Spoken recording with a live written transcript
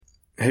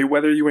Hey,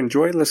 whether you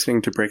enjoy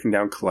listening to Breaking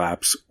Down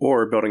Collapse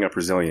or Building Up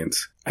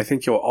Resilience, I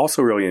think you'll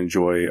also really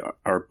enjoy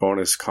our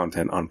bonus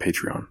content on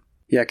Patreon.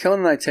 Yeah, Kellen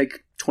and I take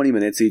 20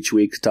 minutes each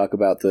week to talk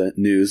about the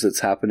news that's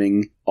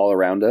happening all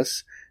around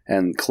us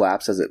and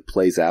Collapse as it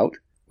plays out.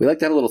 We like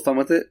to have a little fun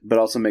with it, but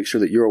also make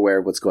sure that you're aware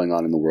of what's going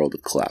on in the world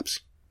of Collapse.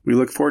 We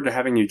look forward to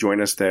having you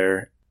join us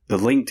there. The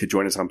link to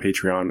join us on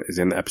Patreon is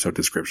in the episode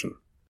description.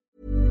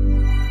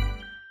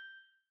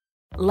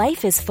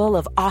 Life is full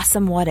of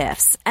awesome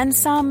what-ifs, and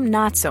some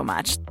not so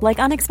much, like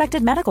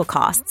unexpected medical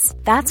costs.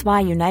 That's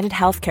why United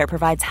Healthcare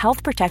provides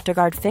Health Protector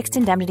Guard fixed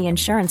indemnity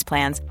insurance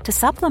plans to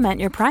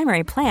supplement your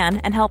primary plan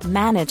and help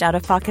manage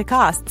out-of-pocket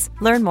costs.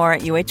 Learn more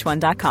at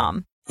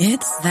uh1.com.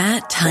 It's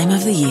that time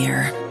of the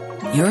year.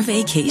 Your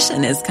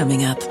vacation is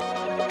coming up.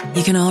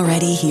 You can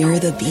already hear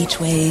the beach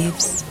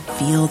waves,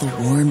 feel the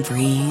warm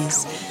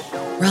breeze,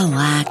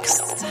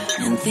 relax,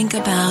 and think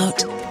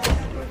about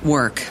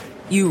work.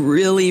 You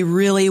really,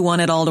 really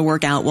want it all to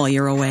work out while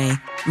you're away.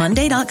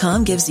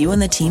 Monday.com gives you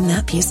and the team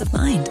that peace of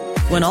mind.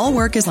 When all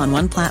work is on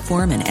one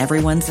platform and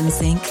everyone's in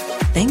sync,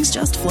 things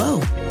just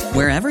flow.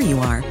 Wherever you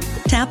are,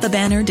 tap the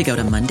banner to go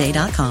to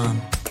Monday.com.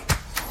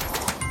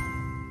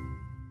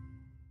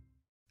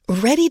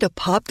 Ready to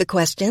pop the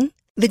question?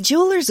 The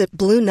jewelers at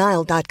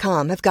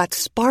BlueNile.com have got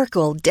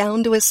sparkle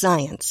down to a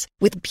science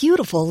with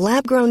beautiful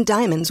lab-grown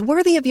diamonds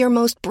worthy of your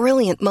most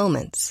brilliant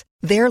moments.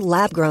 Their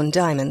lab-grown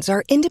diamonds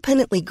are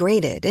independently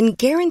graded and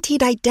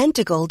guaranteed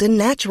identical to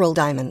natural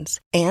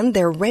diamonds, and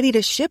they're ready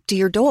to ship to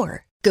your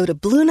door. Go to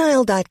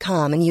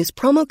BlueNile.com and use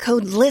promo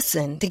code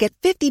LISTEN to get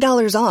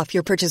 $50 off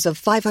your purchase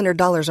of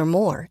 $500 or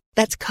more.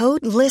 That's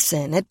code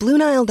LISTEN at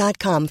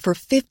BlueNile.com for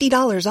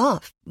 $50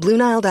 off.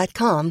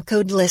 BlueNile.com,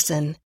 code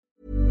LISTEN.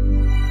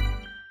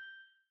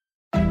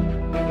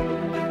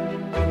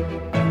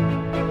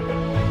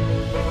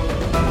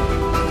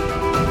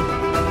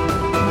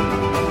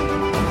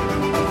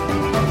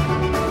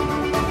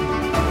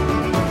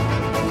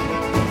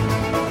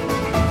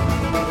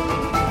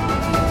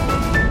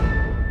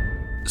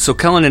 So,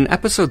 Kellen, in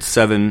episode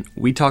 7,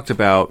 we talked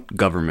about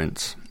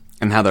governments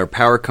and how their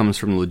power comes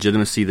from the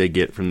legitimacy they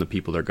get from the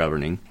people they're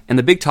governing. And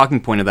the big talking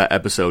point of that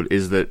episode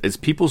is that as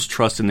people's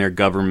trust in their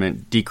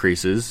government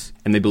decreases,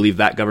 and they believe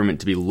that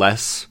government to be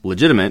less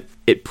legitimate,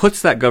 it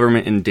puts that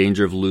government in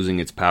danger of losing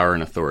its power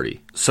and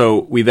authority.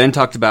 So we then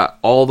talked about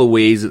all the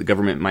ways that the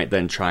government might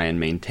then try and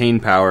maintain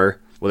power,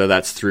 whether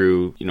that's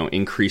through,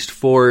 increased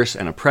force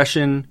and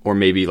oppression, or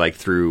maybe like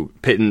through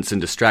pittance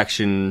and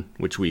distraction,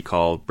 which we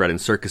call bread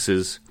and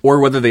circuses, or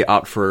whether they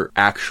opt for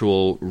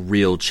actual,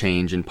 real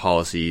change in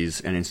policies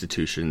and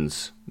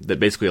institutions that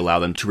basically allow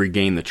them to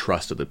regain the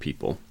trust of the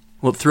people.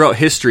 Well, throughout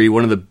history,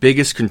 one of the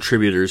biggest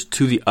contributors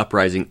to the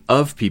uprising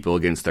of people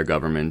against their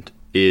government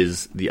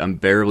is the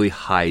unbearably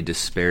high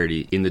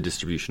disparity in the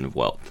distribution of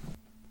wealth.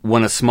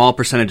 When a small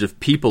percentage of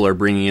people are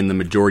bringing in the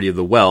majority of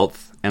the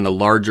wealth, and a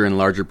larger and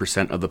larger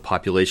percent of the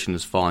population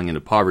is falling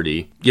into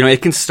poverty,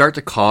 it can start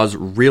to cause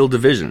real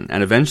division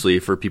and eventually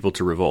for people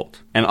to revolt.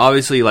 And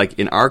obviously, like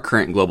in our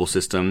current global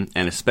system,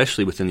 and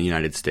especially within the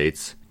United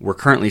States, we're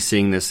currently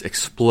seeing this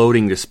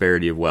exploding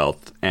disparity of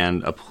wealth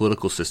and a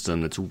political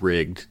system that's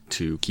rigged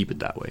to keep it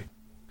that way.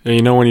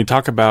 When you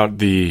talk about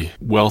the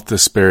wealth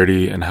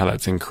disparity and how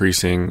that's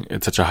increasing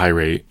at such a high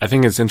rate, I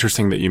think it's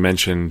interesting that you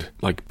mentioned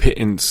like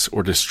pittance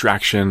or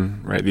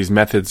distraction, right? These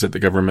methods that the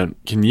government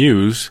can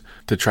use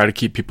to try to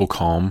keep people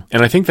calm.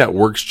 And I think that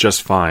works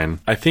just fine.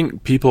 I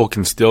think people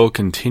can still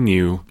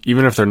continue,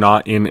 even if they're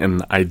not in an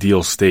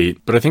ideal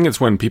state. But I think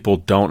it's when people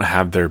don't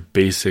have their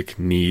basic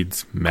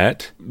needs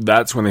met,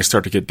 that's when they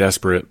start to get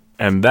desperate.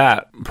 And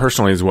that,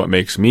 personally, is what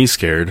makes me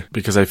scared,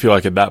 because I feel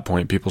like at that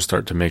point, people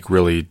start to make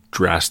really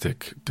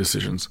drastic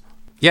decisions.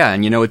 Yeah,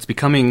 and it's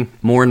becoming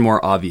more and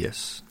more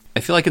obvious.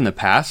 I feel like in the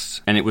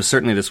past, and it was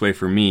certainly this way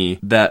for me,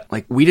 that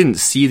we didn't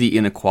see the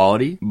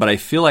inequality, but I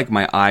feel like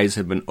my eyes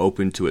have been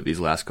open to it these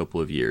last couple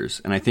of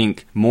years. And I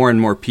think more and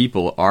more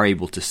people are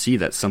able to see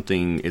that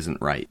something isn't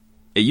right.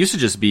 It used to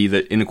just be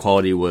that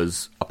inequality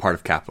was a part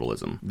of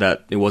capitalism,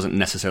 that it wasn't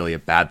necessarily a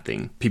bad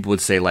thing. People would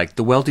say,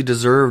 the wealthy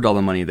deserved all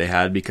the money they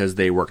had because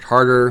they worked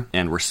harder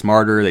and were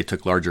smarter, they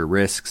took larger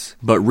risks.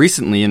 But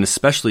recently, and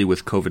especially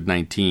with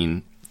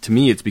COVID-19, to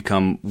me, it's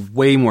become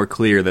way more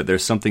clear that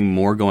there's something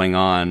more going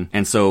on.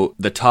 And so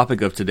the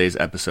topic of today's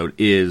episode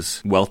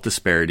is wealth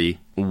disparity,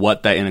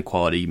 what that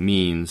inequality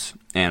means,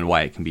 and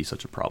why it can be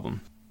such a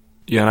problem.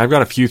 Yeah, and I've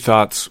got a few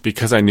thoughts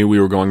because I knew we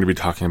were going to be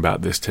talking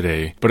about this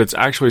today, but it's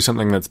actually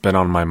something that's been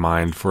on my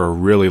mind for a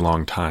really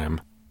long time.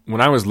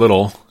 When I was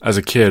little, as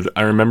a kid,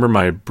 I remember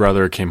my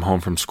brother came home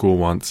from school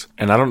once,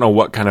 and I don't know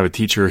what kind of a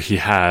teacher he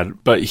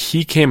had, but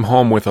he came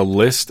home with a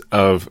list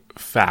of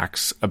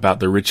facts about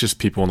the richest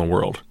people in the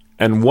world.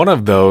 And one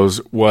of those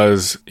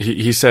was,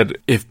 he said,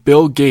 if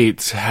Bill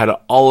Gates had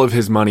all of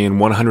his money in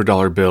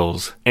 $100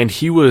 bills, and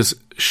he was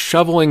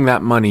shoveling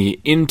that money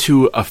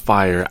into a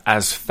fire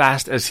as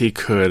fast as he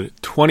could,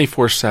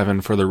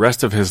 24/7 for the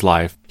rest of his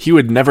life, he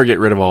would never get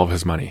rid of all of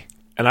his money.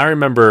 And I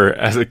remember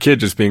as a kid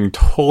just being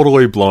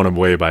totally blown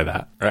away by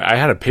that. I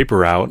had a paper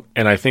route,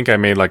 and I think I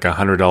made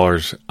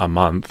 $100 a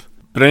month.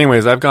 But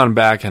anyways, I've gone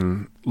back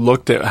and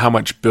looked at how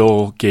much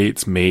Bill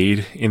Gates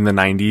made in the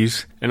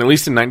 90s. And at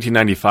least in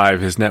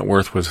 1995, his net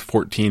worth was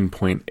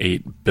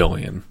 $14.8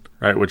 billion,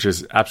 right? Which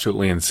is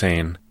absolutely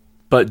insane.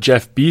 But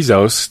Jeff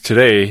Bezos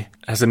today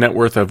has a net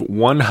worth of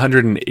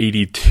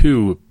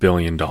 $182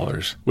 billion,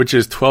 which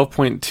is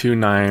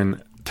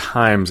 12.29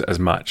 times as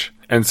much.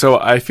 And so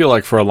I feel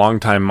like for a long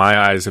time, my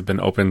eyes have been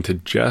open to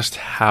just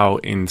how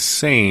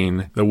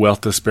insane the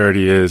wealth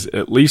disparity is,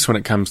 at least when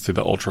it comes to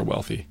the ultra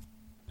wealthy.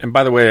 And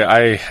by the way,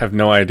 I have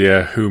no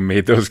idea who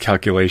made those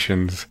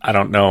calculations. I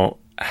don't know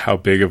how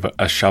big of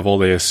a shovel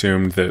they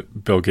assumed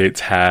that Bill Gates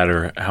had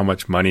or how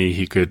much money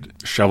he could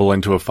shovel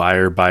into a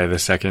fire by the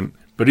second.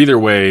 But either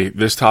way,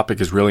 this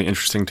topic is really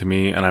interesting to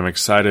me, and I'm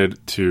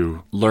excited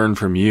to learn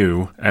from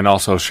you and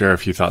also share a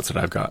few thoughts that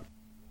I've got.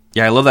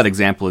 Yeah, I love that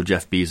example of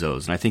Jeff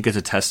Bezos, and I think it's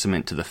a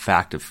testament to the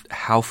fact of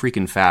how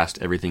freaking fast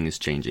everything is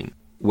changing.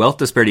 Wealth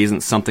disparity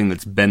isn't something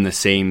that's been the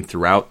same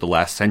throughout the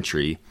last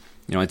century.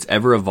 You know, it's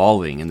ever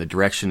evolving, and the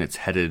direction it's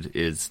headed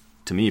is,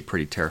 to me,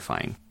 pretty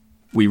terrifying.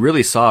 We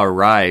really saw a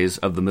rise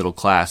of the middle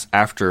class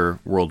after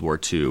World War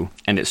II,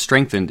 and it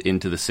strengthened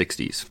into the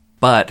 60s,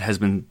 but has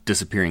been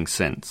disappearing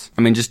since.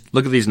 I mean, just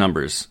look at these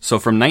numbers. So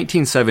from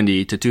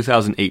 1970 to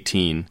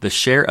 2018, the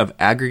share of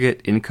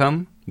aggregate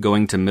income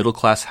going to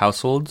middle-class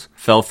households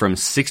fell from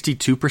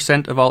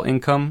 62% of all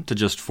income to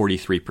just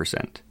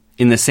 43%.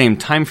 In the same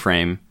time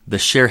frame, the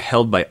share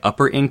held by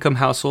upper-income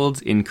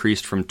households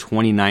increased from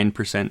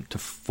 29% to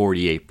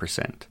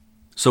 48%.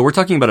 So we're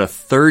talking about a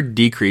third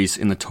decrease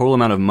in the total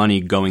amount of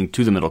money going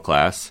to the middle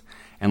class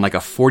and like a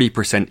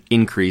 40%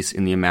 increase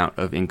in the amount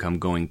of income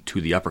going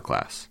to the upper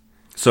class.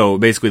 So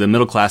basically the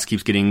middle class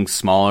keeps getting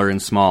smaller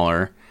and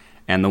smaller,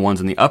 and the ones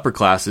in the upper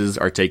classes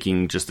are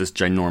taking just this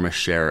ginormous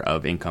share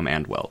of income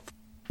and wealth.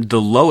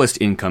 The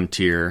lowest income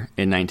tier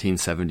in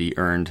 1970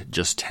 earned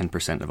just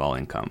 10% of all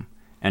income.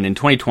 And in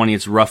 2020,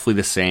 it's roughly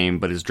the same,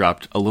 but has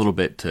dropped a little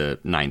bit to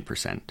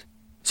 9%.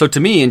 So to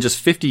me, in just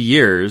 50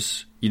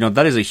 years,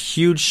 that is a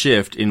huge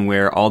shift in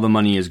where all the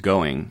money is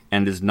going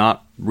and is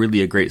not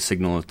really a great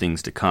signal of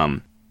things to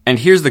come. And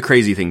here's the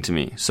crazy thing to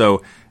me.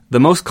 So the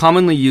most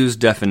commonly used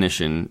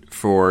definition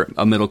for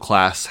a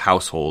middle-class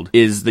household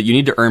is that you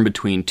need to earn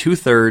between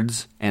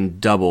 2/3 and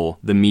double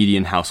the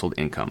median household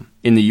income.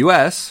 In the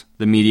U.S.,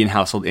 the median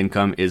household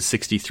income is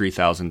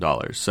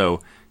 $63,000.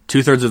 So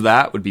 2/3 of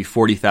that would be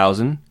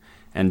 $40,000,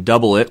 and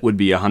double it would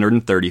be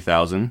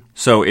 $130,000.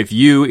 So if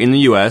you, in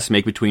the U.S.,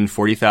 make between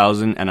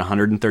 $40,000 and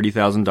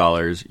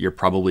 $130,000, you're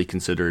probably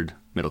considered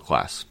middle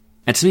class.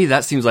 And to me,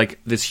 that seems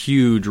like this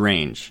huge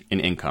range in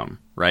income,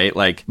 right?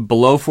 Like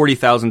below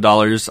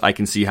 $40,000, I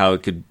can see how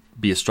it could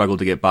be a struggle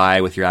to get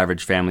by with your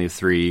average family of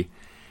three.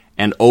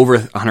 And over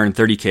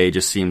 $130K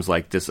just seems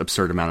like this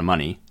absurd amount of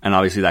money. And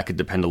obviously that could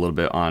depend a little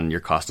bit on your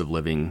cost of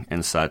living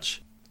and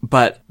such.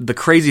 But the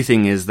crazy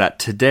thing is that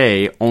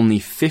today, only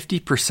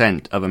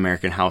 50% of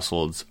American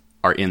households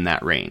are in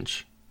that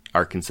range,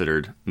 are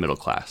considered middle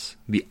class.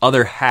 The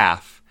other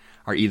half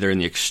are either in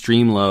the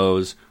extreme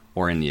lows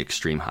or in the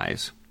extreme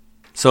highs.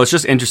 So it's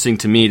just interesting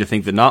to me to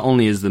think that not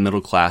only is the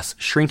middle class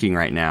shrinking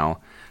right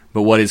now,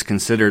 but what is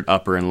considered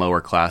upper and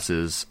lower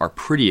classes are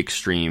pretty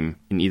extreme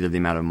in either the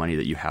amount of money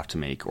that you have to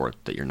make or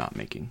that you're not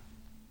making.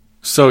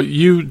 So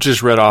you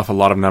just read off a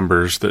lot of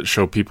numbers that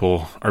show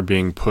people are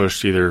being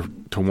pushed either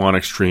to one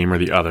extreme or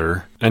the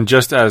other. And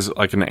just as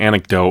like an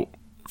anecdote,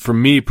 for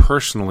me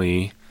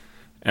personally,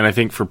 and I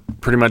think for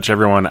pretty much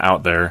everyone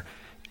out there,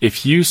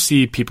 if you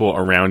see people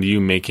around you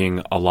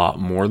making a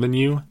lot more than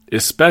you,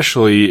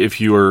 especially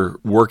if you are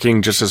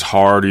working just as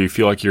hard or you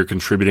feel like you're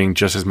contributing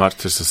just as much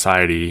to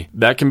society,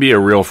 that can be a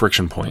real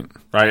friction point,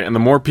 right? And the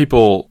more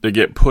people that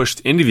get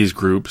pushed into these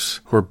groups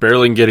who are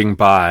barely getting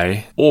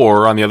by,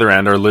 or on the other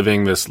end are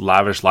living this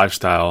lavish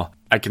lifestyle,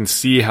 I can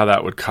see how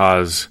that would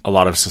cause a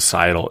lot of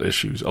societal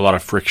issues, a lot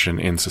of friction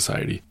in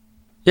society.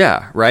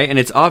 Yeah, right? And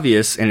it's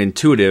obvious and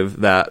intuitive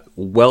that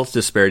wealth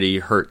disparity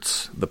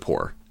hurts the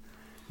poor.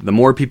 The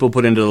more people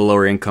put into the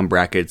lower income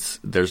brackets,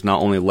 there's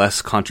not only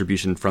less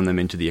contribution from them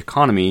into the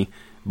economy,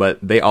 but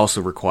they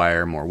also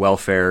require more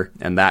welfare.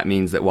 And that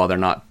means that while they're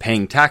not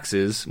paying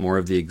taxes, more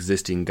of the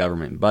existing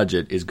government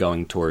budget is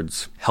going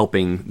towards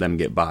helping them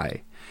get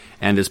by.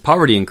 And as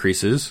poverty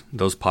increases,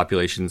 those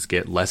populations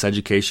get less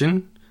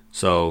education.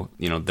 So,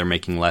 they're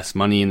making less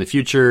money in the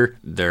future.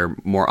 They're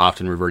more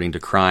often reverting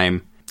to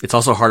crime. It's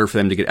also harder for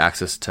them to get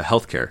access to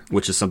healthcare,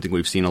 which is something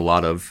we've seen a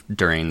lot of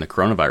during the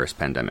coronavirus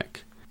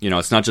pandemic.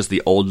 It's not just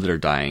the old that are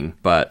dying,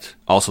 but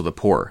also the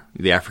poor.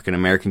 The African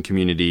American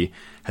community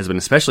has been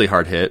especially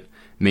hard hit,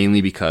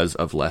 mainly because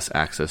of less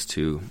access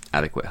to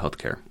adequate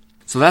healthcare.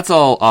 So that's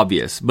all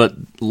obvious, but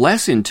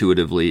less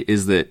intuitively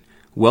is that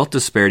wealth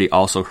disparity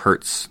also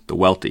hurts the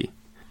wealthy.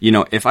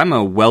 If I'm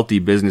a wealthy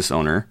business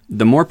owner,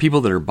 the more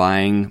people that are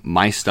buying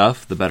my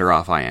stuff, the better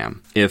off I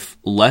am. If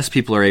less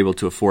people are able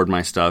to afford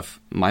my stuff,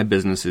 my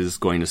business is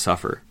going to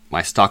suffer.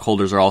 My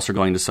stockholders are also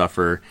going to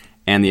suffer,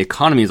 and the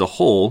economy as a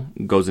whole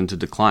goes into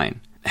decline.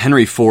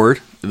 Henry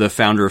Ford, the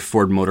founder of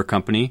Ford Motor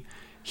Company,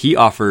 he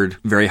offered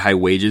very high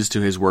wages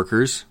to his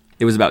workers,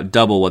 it was about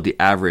double what the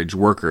average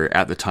worker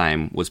at the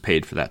time was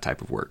paid for that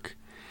type of work.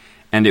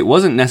 And it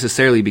wasn't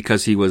necessarily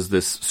because he was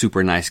this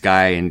super nice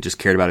guy and just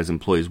cared about his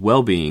employees'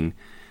 well-being,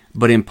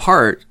 but in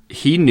part,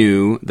 he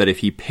knew that if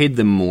he paid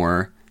them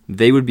more,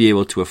 they would be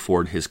able to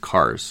afford his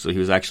cars. So he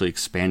was actually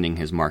expanding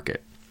his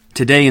market.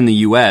 Today in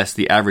the US,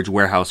 the average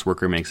warehouse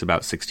worker makes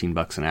about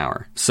 $16 an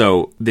hour.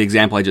 So the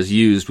example I just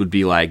used would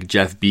be like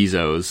Jeff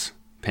Bezos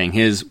paying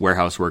his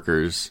warehouse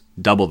workers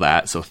double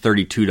that, so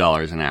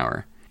 $32 an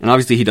hour. And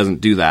obviously he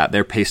doesn't do that.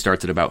 Their pay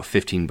starts at about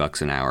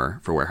 $15 an hour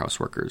for warehouse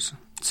workers.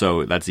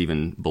 So that's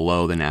even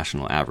below the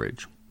national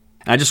average.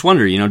 And I just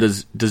wonder,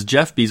 does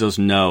Jeff Bezos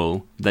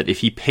know that if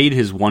he paid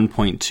his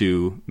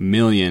 1.2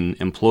 million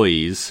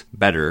employees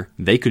better,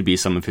 they could be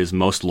some of his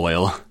most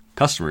loyal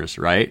customers,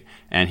 right?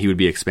 And he would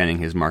be expanding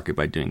his market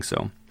by doing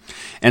so.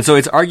 And so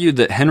it's argued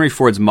that Henry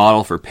Ford's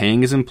model for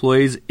paying his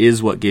employees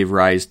is what gave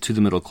rise to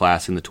the middle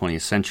class in the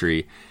 20th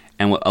century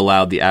and what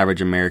allowed the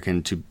average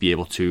American to be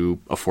able to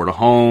afford a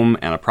home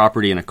and a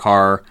property and a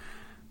car,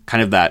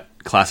 kind of that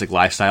classic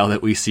lifestyle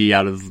that we see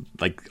out of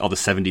like all the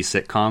 70s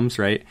sitcoms,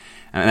 right?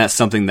 And that's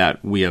something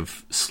that we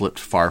have slipped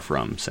far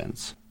from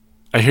since.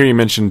 I hear you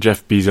mention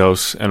Jeff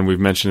Bezos, and we've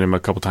mentioned him a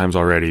couple times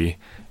already.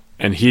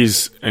 And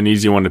he's an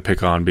easy one to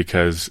pick on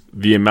because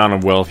the amount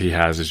of wealth he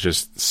has is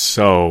just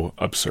so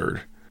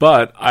absurd.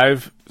 But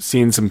I've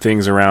seen some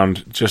things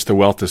around just the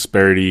wealth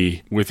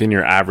disparity within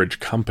your average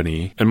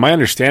company. And my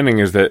understanding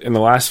is that in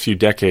the last few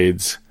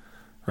decades,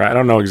 right, I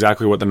don't know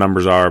exactly what the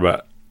numbers are,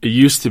 but it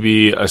used to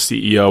be a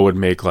CEO would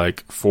make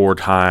like 4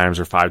 times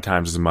or 5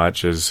 times as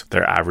much as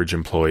their average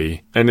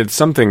employee. And it's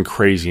something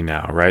crazy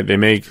now, right? They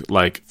make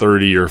like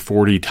 30 or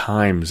 40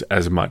 times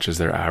as much as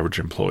their average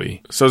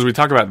employee. So as we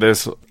talk about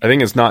this, I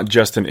think it's not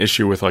just an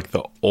issue with like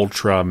the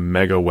ultra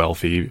mega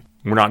wealthy.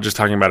 We're not just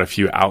talking about a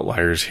few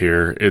outliers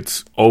here.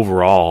 It's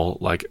overall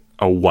like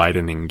a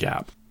widening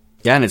gap.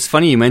 Yeah, and it's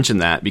funny you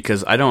mentioned that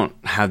because I don't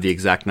have the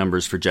exact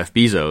numbers for Jeff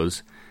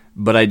Bezos,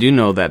 but I do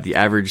know that the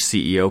average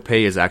CEO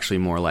pay is actually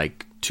more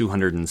like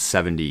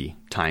 270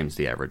 times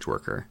the average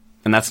worker.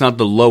 And that's not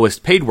the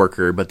lowest paid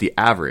worker, but the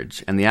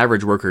average. And the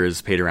average worker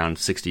is paid around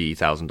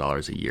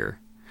 $60,000 a year.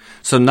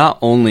 So not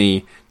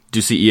only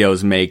do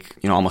CEOs make,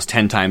 almost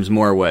 10 times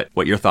more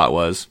what your thought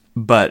was,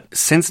 but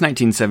since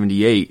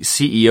 1978,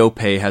 CEO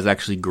pay has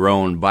actually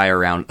grown by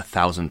around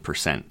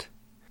 1,000%.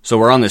 So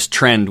we're on this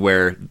trend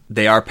where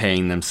they are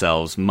paying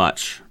themselves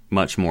much,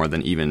 much more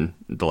than even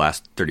the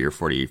last 30 or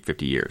 40,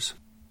 50 years.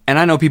 And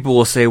I know people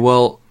will say,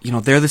 well,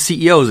 they're the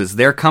CEOs. It's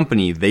their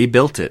company. They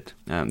built it.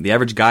 The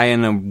average guy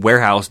in a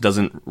warehouse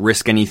doesn't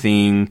risk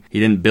anything. He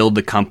didn't build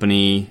the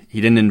company.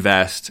 He didn't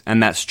invest.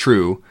 And that's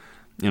true.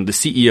 The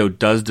CEO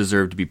does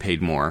deserve to be paid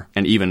more,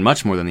 and even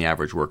much more than the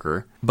average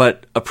worker.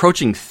 But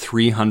approaching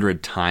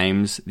 300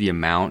 times the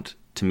amount,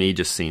 to me,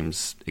 just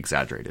seems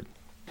exaggerated.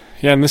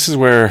 Yeah, and this is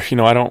where,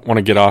 I don't want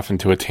to get off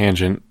into a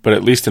tangent, but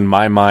at least in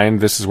my mind,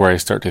 this is where I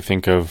start to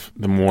think of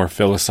the more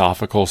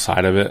philosophical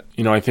side of it.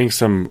 I think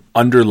some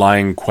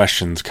underlying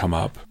questions come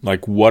up,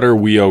 like what are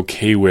we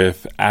okay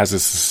with as a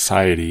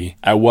society?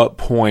 At what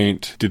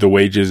point do the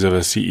wages of a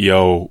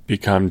CEO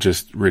become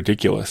just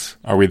ridiculous?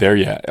 Are we there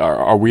yet?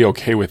 Are we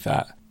okay with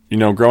that?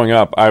 Growing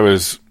up, I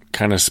was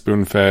kind of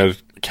spoon-fed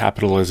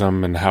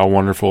capitalism and how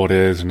wonderful it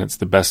is and it's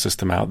the best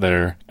system out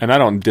there. And I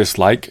don't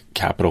dislike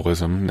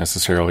capitalism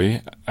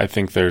necessarily. I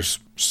think there's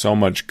so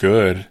much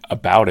good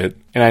about it.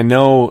 And I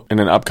know in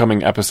an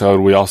upcoming episode,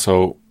 we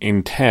also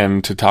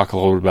intend to talk a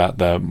little bit about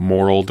the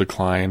moral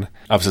decline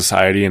of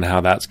society and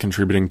how that's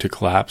contributing to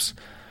collapse,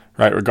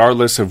 right?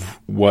 Regardless of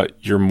what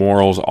your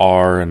morals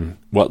are and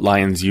what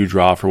lines you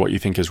draw for what you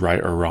think is right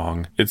or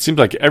wrong, it seems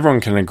like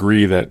everyone can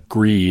agree that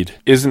greed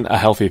isn't a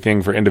healthy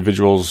thing for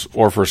individuals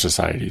or for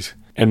societies.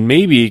 And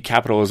maybe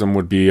capitalism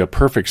would be a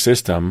perfect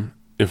system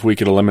if we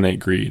could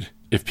eliminate greed,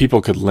 if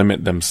people could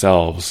limit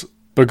themselves.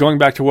 But going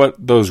back to what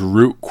those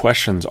root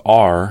questions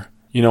are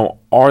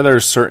there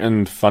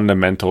certain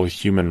fundamental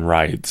human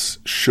rights?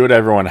 Should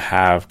everyone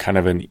have kind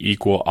of an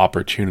equal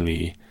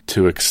opportunity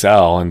to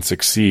excel and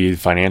succeed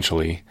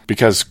financially?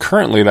 Because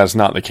currently that's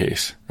not the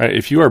case, right?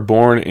 If you are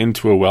born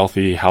into a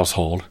wealthy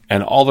household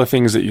and all the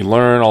things that you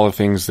learn, all the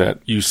things that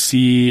you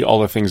see, all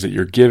the things that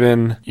you're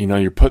given,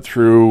 you're put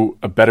through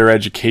a better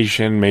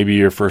education, maybe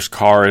your first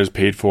car is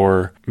paid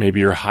for, maybe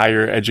your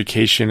higher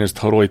education is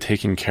totally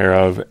taken care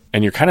of,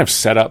 and you're kind of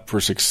set up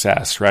for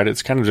success, right?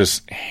 It's kind of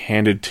just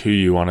handed to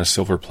you on a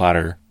silver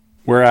platter.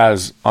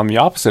 Whereas on the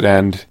opposite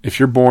end, if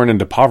you're born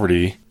into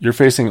poverty, you're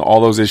facing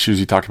all those issues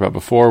you talked about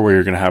before where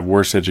you're going to have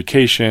worse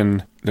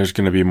education, there's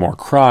going to be more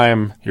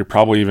crime, you're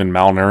probably even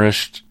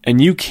malnourished, and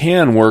you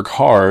can work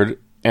hard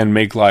and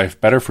make life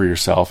better for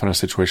yourself in a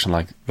situation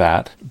like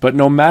that. But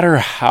no matter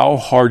how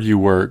hard you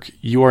work,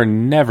 you are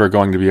never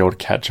going to be able to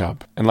catch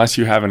up unless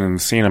you have an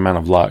insane amount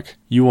of luck.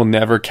 You will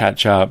never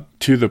catch up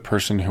to the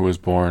person who was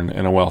born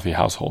in a wealthy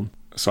household.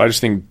 So I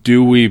just think,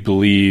 do we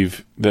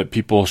believe that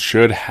people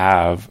should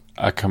have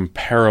a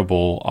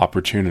comparable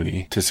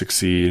opportunity to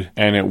succeed?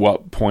 And at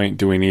what point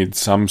do we need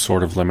some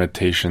sort of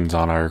limitations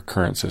on our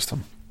current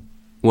system?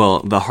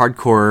 Well, the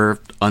hardcore,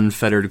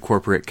 unfettered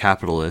corporate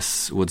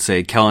capitalists would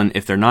say, Kellen,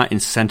 if they're not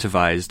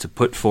incentivized to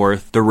put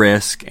forth the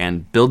risk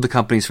and build the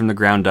companies from the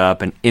ground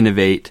up and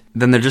innovate,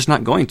 then they're just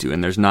not going to,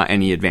 and there's not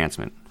any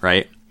advancement,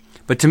 right?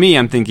 But to me,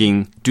 I'm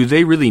thinking, do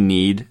they really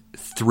need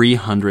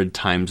 300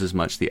 times as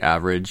much the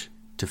average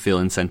to feel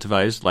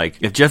incentivized? Like,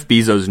 if Jeff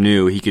Bezos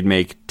knew he could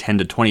make 10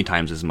 to 20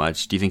 times as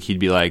much, do you think he'd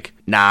be like,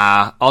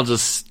 nah, I'll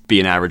just be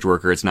an average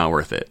worker, it's not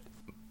worth it?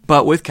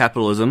 But with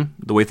capitalism,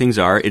 the way things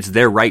are, it's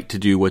their right to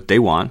do what they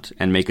want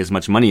and make as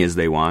much money as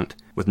they want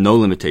with no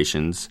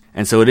limitations.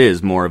 And so it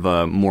is more of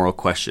a moral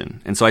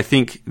question. And so I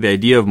think the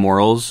idea of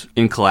morals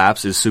in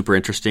collapse is super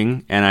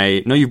interesting. And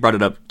I know you've brought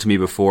it up to me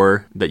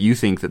before that you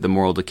think that the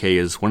moral decay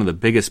is one of the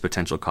biggest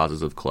potential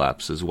causes of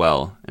collapse as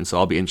well. And so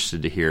I'll be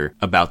interested to hear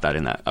about that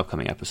in that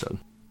upcoming episode.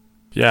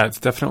 Yeah, it's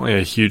definitely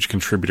a huge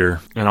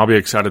contributor, and I'll be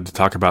excited to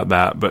talk about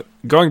that. But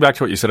going back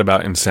to what you said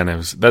about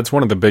incentives, that's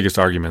one of the biggest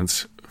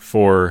arguments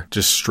for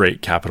just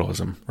straight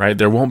capitalism, right?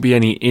 There won't be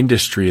any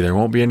industry, there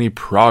won't be any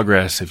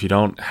progress if you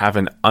don't have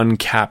an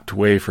uncapped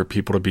way for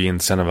people to be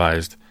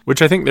incentivized,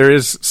 which I think there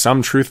is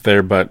some truth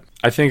there. But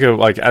I think of,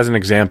 like, as an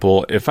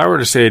example, if I were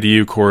to say to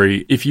you,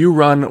 Corey, if you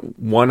run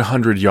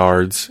 100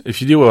 yards, if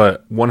you do a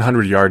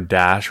 100-yard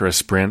dash or a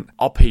sprint,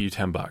 I'll pay you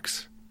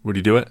 $10. Would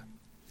you do it?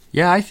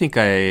 Yeah, I think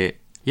I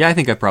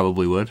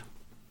probably would.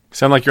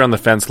 Sound like you're on the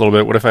fence a little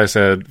bit. What if I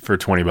said for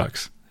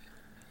 $20?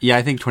 Yeah,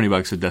 I think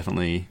 $20 would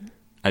definitely,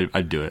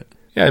 I'd do it.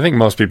 Yeah, I think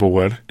most people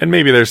would. And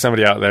maybe there's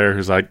somebody out there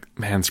who's like,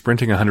 man,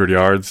 sprinting 100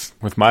 yards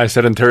with my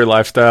sedentary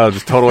lifestyle,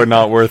 just totally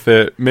not worth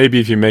it. Maybe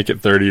if you make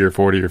it 30 or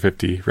 40 or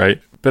 50, right?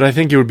 But I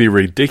think it would be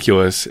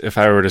ridiculous if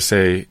I were to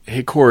say,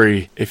 hey,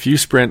 Corey, if you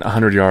sprint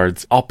 100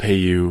 yards, I'll pay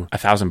you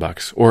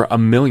 $1,000 or $1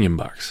 million,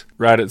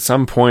 right? At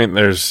some point,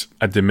 there's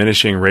a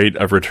diminishing rate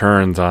of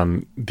returns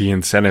on the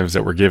incentives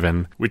that we're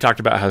given. We talked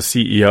about how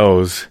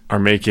CEOs are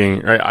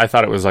making, right? I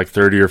thought it was like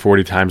 30 or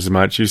 40 times as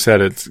much. You said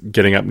it's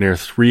getting up near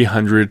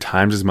 300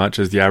 times as much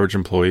as the average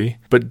employee.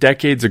 But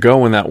decades ago,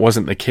 when that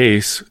wasn't the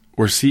case,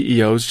 were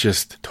CEOs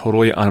just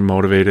totally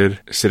unmotivated,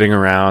 sitting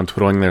around,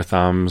 twiddling their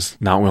thumbs,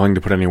 not willing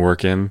to put any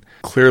work in?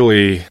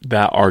 Clearly,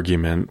 that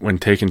argument, when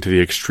taken to the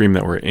extreme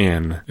that we're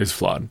in, is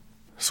flawed.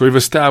 So we've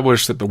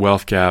established that the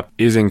wealth gap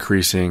is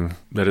increasing,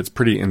 that it's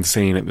pretty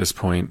insane at this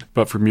point.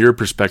 But from your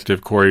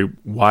perspective, Corey,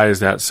 why is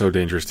that so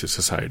dangerous to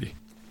society?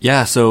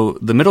 Yeah, so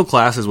the middle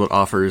class is what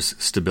offers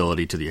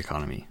stability to the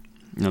economy.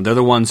 You know, they're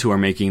the ones who are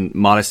making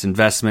modest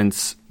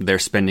investments, they're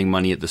spending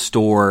money at the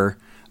store,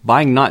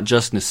 buying not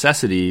just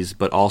necessities,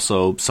 but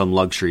also some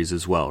luxuries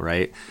as well,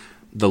 right?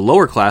 The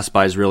lower class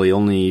buys really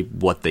only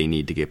what they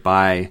need to get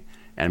by,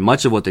 and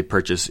much of what they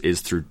purchase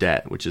is through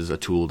debt, which is a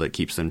tool that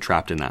keeps them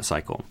trapped in that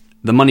cycle.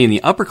 The money in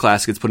the upper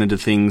class gets put into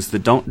things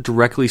that don't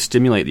directly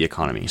stimulate the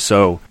economy.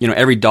 So, you know,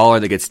 every dollar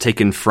that gets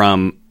taken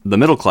from the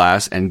middle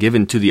class and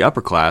given to the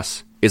upper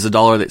class is a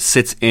dollar that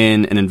sits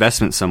in an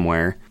investment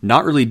somewhere,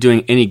 not really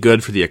doing any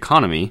good for the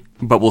economy,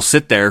 but will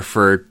sit there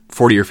for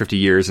 40 or 50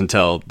 years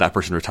until that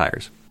person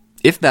retires.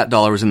 If that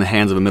dollar was in the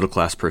hands of a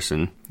middle-class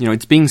person, you know,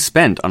 it's being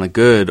spent on a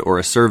good or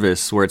a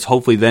service where it's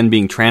hopefully then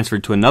being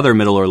transferred to another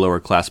middle or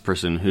lower-class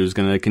person who's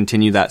going to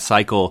continue that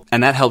cycle,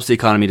 and that helps the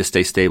economy to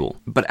stay stable.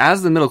 But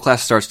as the middle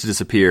class starts to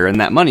disappear, and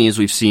that money, as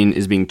we've seen,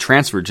 is being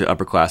transferred to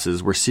upper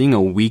classes, we're seeing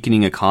a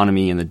weakening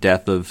economy and the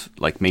death of,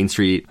 like, Main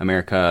Street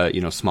America,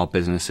 you know, small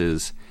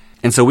businesses.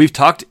 And so we've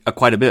talked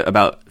quite a bit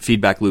about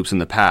feedback loops in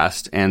the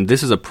past, and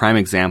this is a prime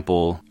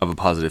example of a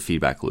positive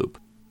feedback loop.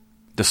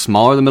 The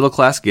smaller the middle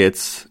class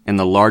gets and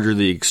the larger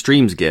the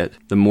extremes get,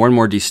 the more and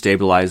more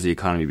destabilized the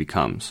economy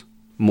becomes.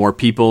 More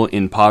people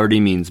in poverty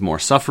means more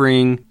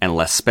suffering and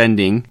less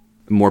spending.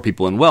 More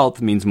people in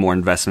wealth means more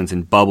investments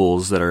in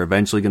bubbles that are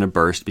eventually going to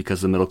burst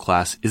because the middle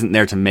class isn't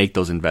there to make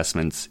those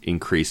investments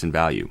increase in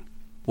value.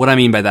 What I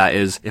mean by that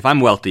is, if I'm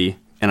wealthy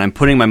and I'm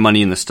putting my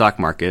money in the stock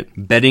market,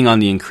 betting on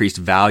the increased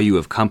value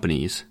of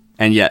companies,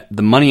 and yet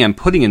the money I'm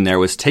putting in there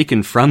was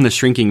taken from the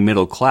shrinking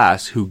middle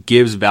class who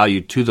gives value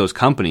to those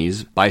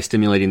companies by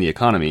stimulating the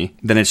economy,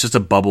 then it's just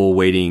a bubble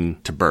waiting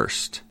to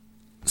burst.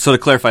 So to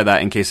clarify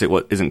that in case it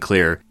isn't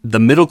clear, the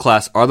middle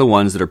class are the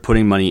ones that are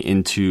putting money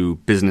into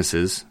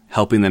businesses,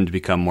 helping them to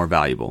become more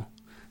valuable.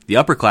 The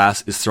upper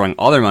class is throwing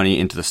all their money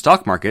into the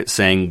stock market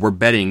saying we're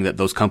betting that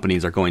those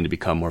companies are going to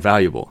become more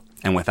valuable.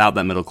 And without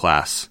that middle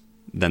class,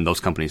 then those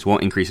companies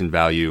won't increase in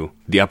value.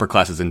 The upper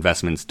class's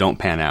investments don't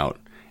pan out.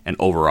 And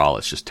overall,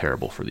 it's just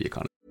terrible for the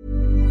economy.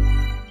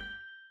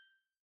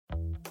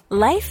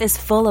 Life is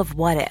full of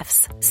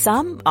what-ifs.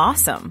 Some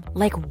awesome,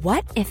 like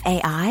what if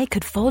AI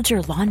could fold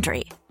your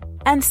laundry?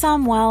 And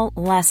some, well,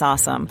 less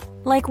awesome,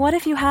 like what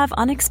if you have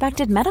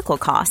unexpected medical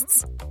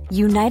costs?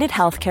 United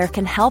Healthcare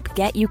can help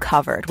get you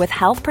covered with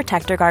Health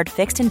Protector Guard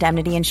fixed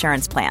indemnity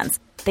insurance plans.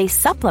 They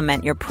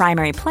supplement your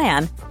primary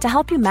plan to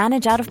help you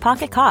manage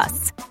out-of-pocket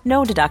costs.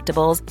 No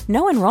deductibles,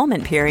 no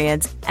enrollment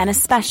periods, and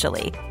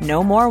especially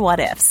no more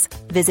what-ifs.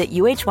 Visit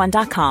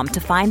uh1.com to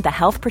find the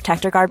Health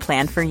Protector Guard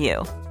plan for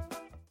you.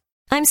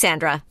 I'm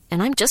Sandra,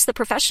 and I'm just the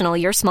professional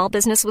your small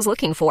business was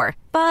looking for.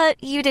 But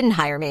you didn't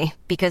hire me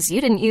because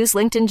you didn't use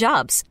LinkedIn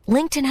Jobs.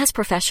 LinkedIn has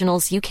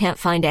professionals you can't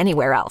find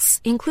anywhere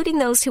else, including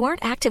those who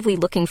aren't actively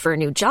looking for a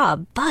new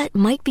job, but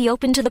might be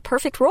open to the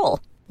perfect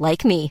role,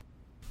 like me.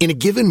 In a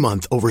given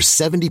month, over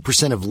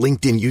 70% of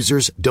LinkedIn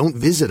users don't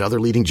visit other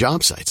leading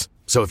job sites.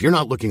 So if you're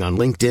not looking on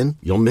LinkedIn,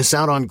 you'll miss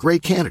out on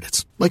great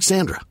candidates like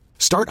Sandra.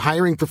 Start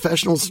hiring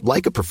professionals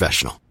like a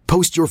professional.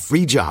 Post your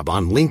free job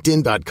on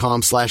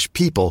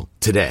linkedin.com/people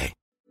today.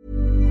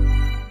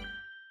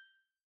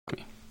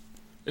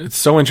 It's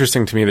so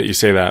interesting to me that you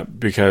say that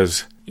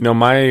because,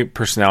 my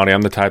personality,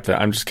 I'm the type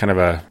that I'm just I'm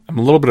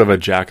a little bit of a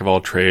jack of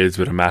all trades,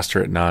 but a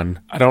master at none.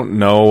 I don't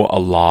know a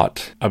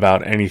lot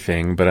about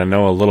anything, but I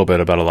know a little bit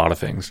about a lot of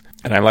things.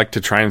 And I like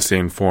to try and stay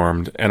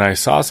informed. And I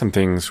saw some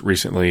things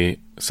recently,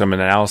 some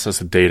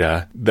analysis of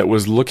data that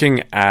was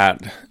looking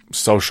at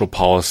social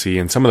policy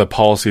and some of the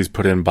policies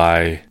put in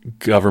by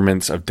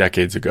governments of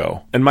decades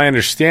ago. And my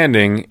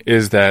understanding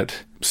is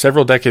that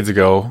several decades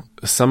ago,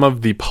 some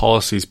of the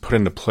policies put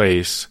into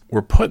place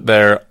were put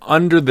there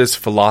under this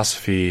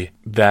philosophy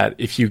that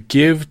if you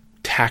give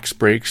tax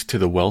breaks to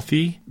the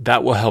wealthy,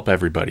 that will help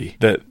everybody,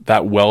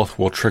 that wealth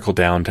will trickle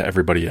down to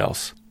everybody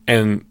else.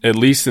 And at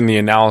least in the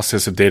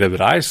analysis of data that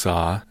I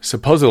saw,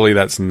 supposedly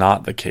that's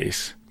not the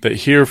case. That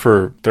here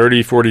for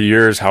 30, 40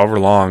 years, however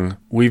long,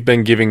 we've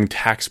been giving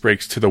tax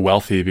breaks to the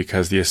wealthy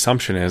because the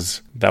assumption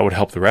is that would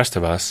help the rest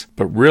of us.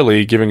 But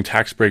really, giving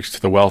tax breaks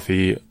to the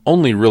wealthy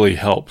only really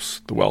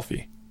helps the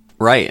wealthy.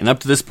 Right, and up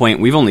to this point,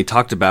 we've only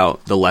talked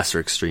about the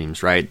lesser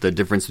extremes, right? The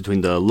difference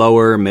between the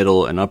lower,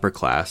 middle, and upper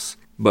class.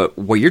 But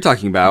what you're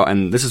talking about,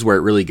 and this is where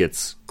it really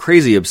gets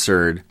crazy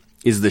absurd,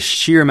 is the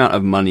sheer amount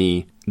of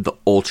money the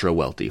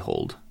ultra-wealthy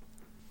hold.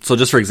 So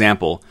just for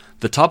example,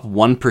 the top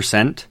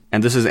 1%,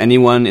 and this is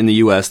anyone in the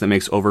U.S. that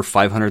makes over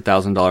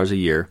 $500,000 a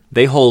year,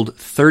 they hold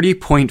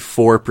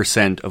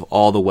 30.4% of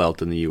all the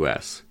wealth in the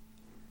U.S.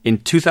 In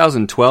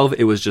 2012,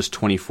 it was just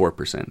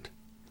 24%.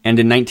 And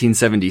in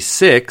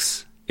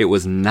 1976, it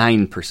was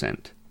 9%.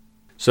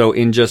 So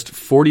in just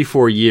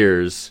 44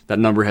 years, that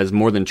number has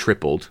more than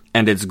tripled,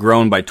 and it's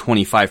grown by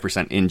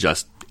 25% in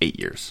just 8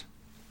 years.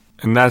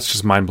 And that's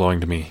just mind-blowing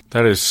to me.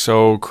 That is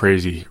so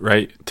crazy,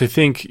 right? To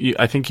think,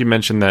 I think you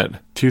mentioned that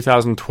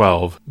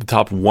 2012, the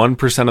top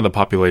 1% of the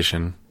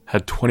population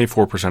had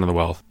 24% of the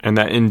wealth. And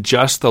that in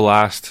just the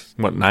last,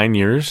 9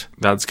 years,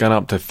 that's gone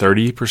up to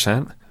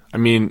 30%. I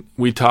mean,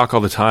 we talk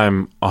all the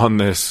time on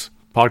this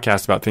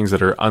podcast about things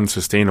that are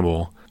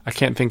unsustainable. I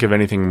can't think of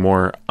anything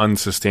more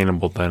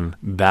unsustainable than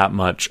that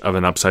much of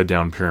an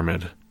upside-down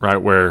pyramid,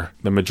 right? Where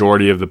the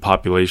majority of the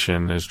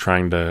population is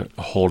trying to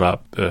hold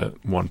up the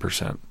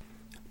 1%.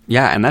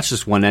 Yeah, and that's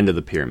just one end of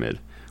the pyramid.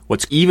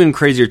 What's even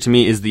crazier to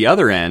me is the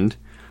other end,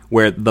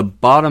 where the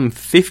bottom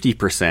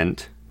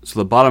 50%, so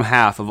the bottom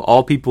half of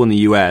all people in the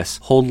U.S.,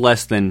 hold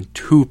less than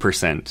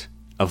 2%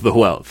 of the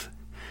wealth.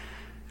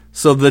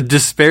 So the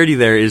disparity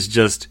there is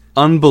just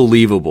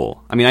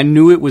unbelievable. I mean, I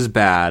knew it was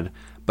bad,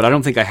 but I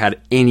don't think I had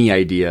any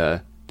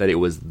idea that it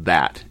was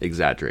that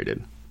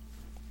exaggerated.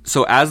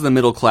 So as the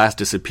middle class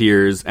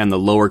disappears and the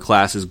lower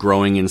class is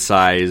growing in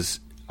size,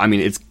 I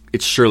mean,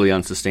 it's surely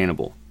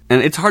unsustainable.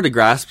 And it's hard to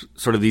grasp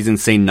sort of these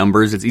insane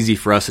numbers. It's easy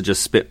for us to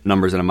just spit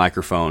numbers in a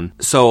microphone.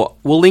 So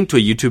we'll link to a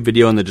YouTube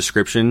video in the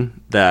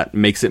description that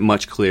makes it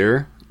much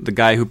clearer. The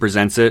guy who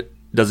presents it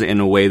does it in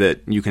a way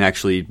that you can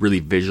actually really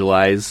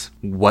visualize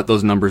what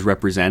those numbers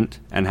represent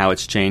and how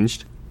it's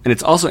changed. And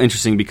it's also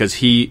interesting because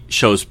he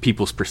shows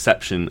people's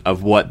perception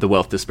of what the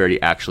wealth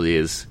disparity actually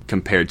is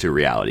compared to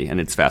reality, and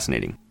it's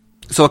fascinating.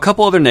 So a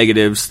couple other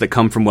negatives that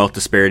come from wealth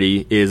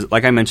disparity is,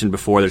 like I mentioned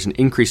before, there's an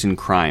increase in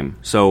crime.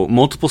 So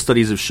multiple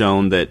studies have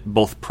shown that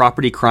both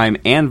property crime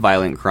and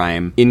violent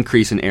crime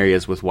increase in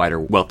areas with wider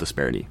wealth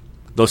disparity.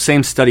 Those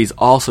same studies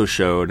also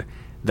showed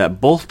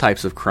that both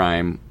types of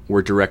crime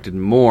were directed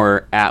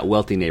more at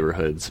wealthy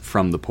neighborhoods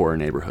from the poorer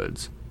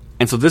neighborhoods.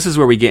 And so this is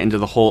where we get into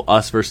the whole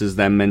us versus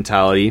them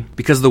mentality,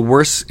 because the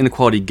worse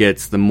inequality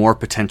gets, the more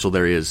potential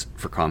there is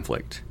for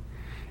conflict.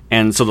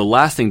 And so the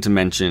last thing to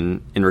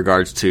mention in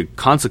regards to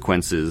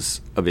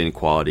consequences of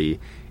inequality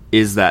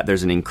is that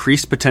there's an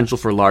increased potential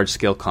for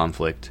large-scale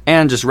conflict,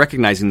 and just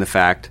recognizing the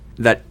fact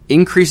that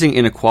increasing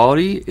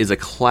inequality is a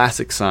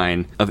classic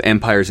sign of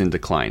empires in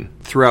decline.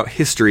 Throughout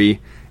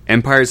history,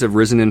 empires have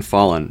risen and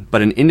fallen,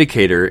 but an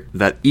indicator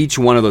that each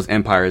one of those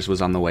empires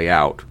was on the way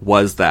out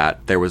was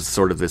that there was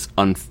sort of this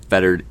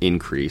unfettered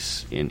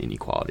increase in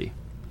inequality.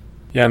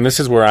 Yeah, and this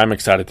is where I'm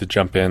excited to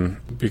jump in,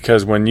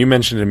 because when you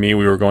mentioned to me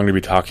we were going to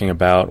be talking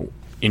about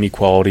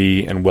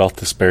inequality and wealth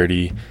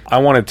disparity, I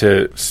wanted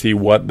to see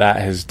what that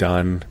has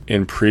done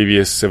in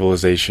previous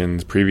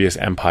civilizations, previous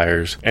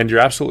empires. And you're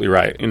absolutely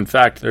right. In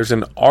fact, there's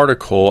an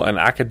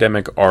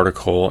academic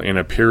article in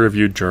a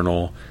peer-reviewed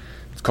journal.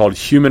 It's called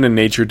Human and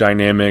Nature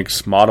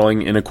Dynamics,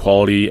 Modeling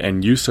Inequality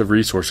and Use of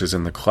Resources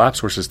in the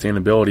Collapse or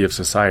Sustainability of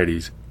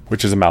Societies,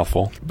 which is a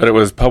mouthful. But it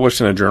was published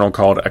in a journal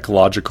called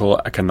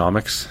Ecological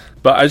Economics.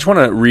 But I just want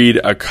to read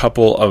a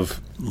couple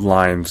of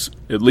lines,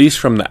 at least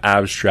from the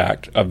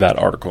abstract of that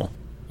article.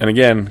 and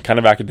again, kind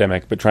of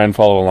academic, but try and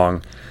follow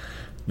along.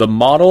 The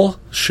model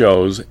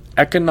shows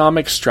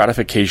economic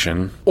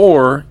stratification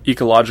or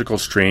ecological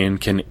strain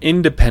can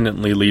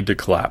independently lead to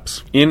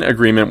collapse, in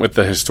agreement with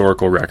the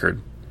historical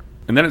record.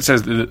 And then it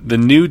says the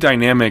new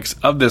dynamics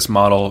of this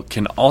model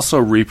can also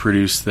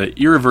reproduce the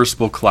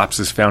irreversible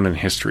collapses found in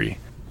history.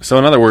 So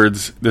in other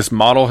words, this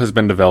model has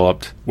been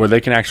developed where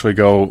they can actually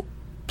go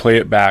play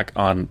it back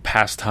on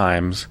past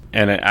times,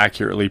 and it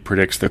accurately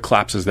predicts the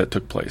collapses that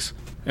took place.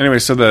 Anyway,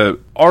 so the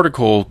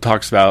article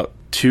talks about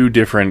two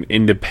different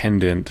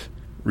independent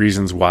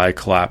reasons why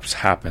collapse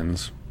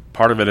happens.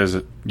 Part of it is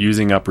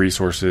using up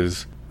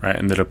resources, right,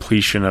 and the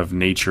depletion of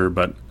nature,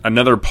 but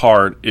another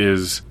part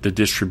is the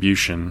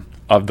distribution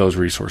of those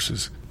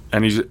resources.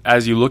 And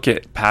as you look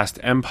at past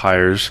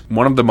empires,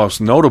 one of the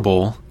most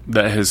notable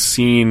that has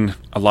seen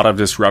a lot of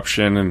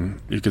disruption and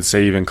you could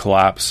say even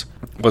collapse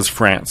was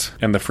France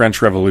and the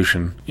French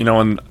Revolution.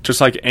 And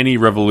just like any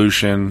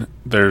revolution,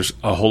 there's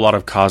a whole lot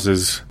of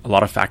causes, a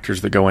lot of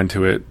factors that go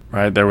into it,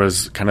 right? There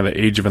was kind of the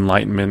Age of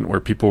Enlightenment where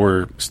people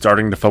were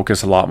starting to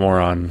focus a lot more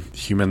on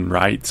human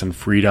rights and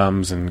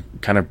freedoms and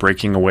kind of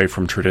breaking away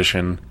from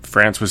tradition.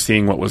 France was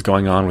seeing what was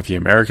going on with the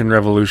American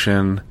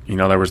Revolution.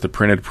 There was the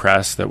printed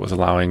press that was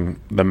allowing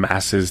the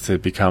masses to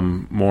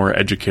become more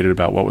educated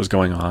about what was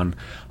going on.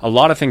 A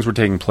lot of things were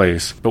taking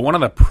place, but one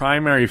of the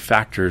primary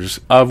factors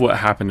of what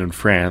happened in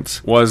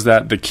France was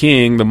that the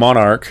king, the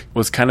monarch,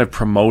 was kind of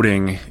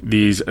promoting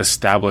these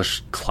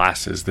established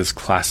classes, this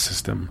class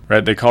system,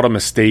 right? They called them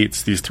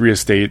estates, these three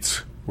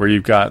estates, where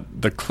you've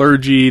got the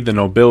clergy, the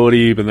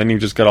nobility, but then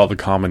you've just got all the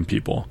common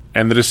people.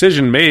 And the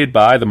decision made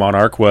by the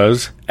monarch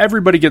was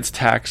everybody gets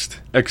taxed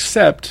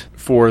except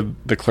for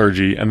the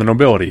clergy and the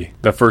nobility,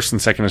 the first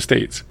and second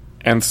estates.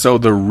 And so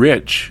the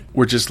rich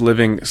were just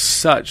living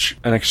such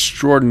an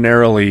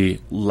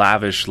extraordinarily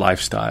lavish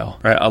lifestyle,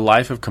 right? A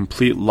life of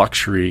complete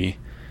luxury,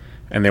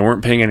 and they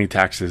weren't paying any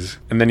taxes.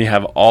 And then you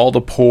have all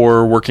the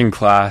poor working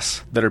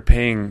class that are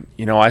paying,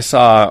 I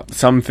saw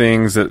some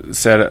things that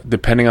said,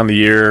 depending on the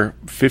year,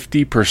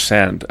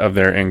 50% of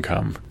their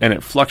income. And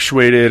it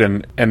fluctuated,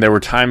 and there were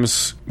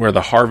times where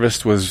the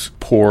harvest was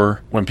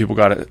poor, when people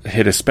got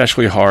hit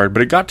especially hard.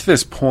 But it got to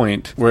this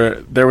point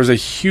where there was a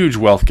huge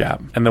wealth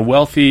gap, and the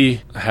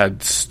wealthy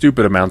had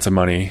stupid amounts of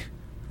money,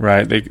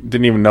 right? They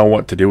didn't even know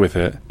what to do with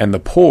it. And the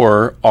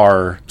poor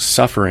are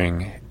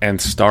suffering and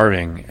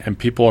starving, and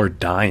people are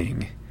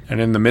dying.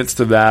 And in the midst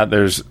of that,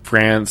 there's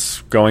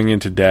France going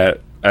into debt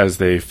as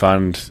they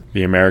fund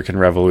the American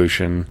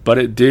Revolution. But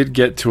it did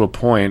get to a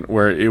point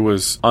where it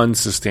was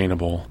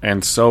unsustainable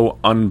and so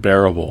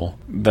unbearable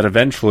that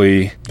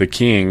eventually the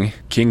king,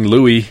 King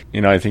Louis,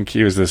 I think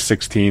he was the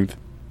 16th,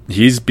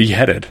 he's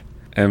beheaded.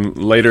 And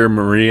later,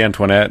 Marie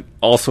Antoinette,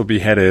 also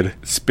beheaded,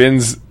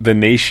 spins the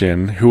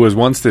nation, who was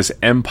once this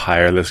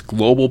empire, this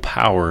global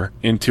power,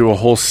 into a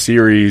whole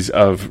series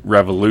of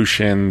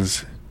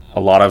revolutions, a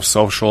lot of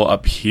social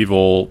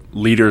upheaval,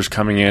 leaders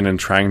coming in and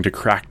trying to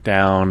crack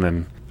down.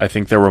 And I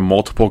think there were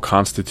multiple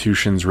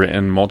constitutions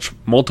written,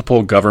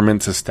 multiple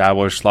governments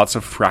established, lots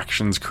of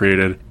fractions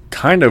created,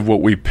 kind of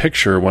what we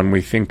picture when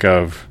we think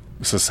of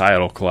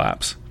societal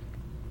collapse.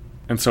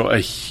 And so a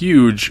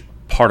huge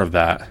part of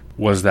that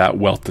was that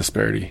wealth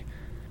disparity.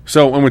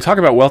 So when we talk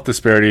about wealth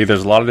disparity,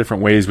 there's a lot of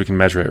different ways we can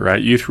measure it,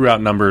 right? You threw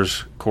out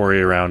numbers,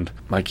 Corey, around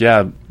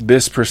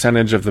this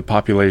percentage of the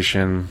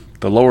population,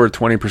 the lower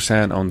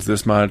 20% owns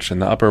this much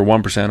and the upper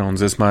 1%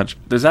 owns this much.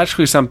 There's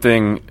actually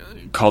something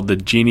called the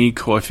Gini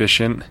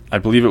coefficient. I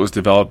believe it was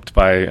developed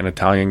by an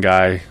Italian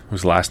guy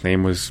whose last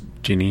name was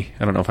Gini.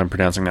 I don't know if I'm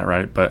pronouncing that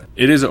right, but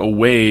it is a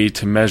way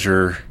to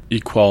measure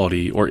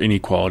equality or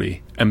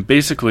inequality. And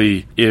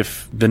basically,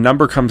 if the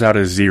number comes out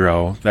as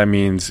 0, that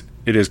means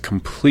it is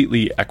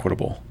completely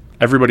equitable.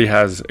 Everybody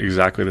has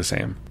exactly the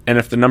same. And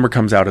if the number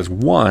comes out as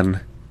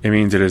 1, it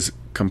means it is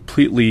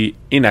completely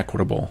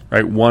inequitable,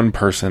 right? One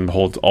person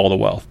holds all the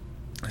wealth.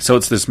 So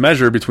it's this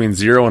measure between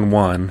 0 and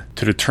 1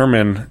 to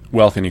determine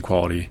wealth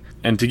inequality.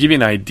 And to give you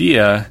an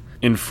idea,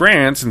 in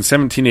France in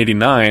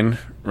 1789,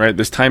 right,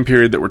 this time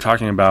period that we're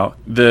talking about,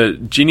 the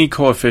Gini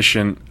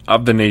coefficient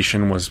of the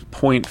nation was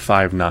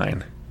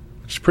 0.59,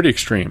 which is pretty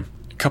extreme.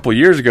 A couple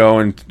years ago,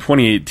 in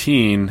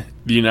 2018,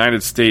 the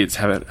United States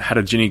had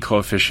a Gini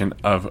coefficient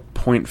of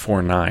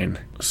 0.49.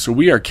 So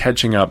we are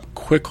catching up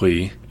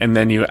quickly. And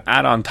then you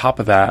add on top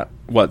of that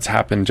what's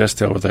happened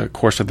just over the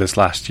course of this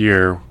last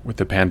year with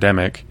the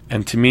pandemic.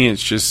 And to me,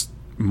 it's just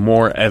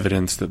more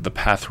evidence that the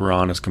path we're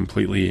on is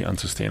completely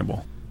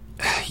unsustainable.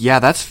 Yeah,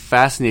 that's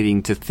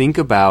fascinating to think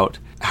about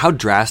how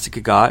drastic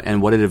it got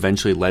and what it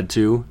eventually led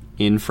to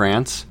in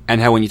France.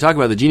 And how when you talk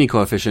about the Gini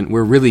coefficient,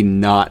 we're really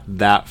not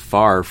that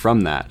far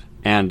from that.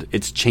 And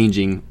it's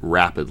changing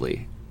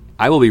rapidly.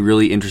 I will be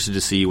really interested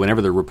to see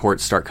whenever the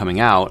reports start coming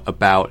out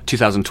about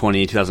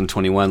 2020,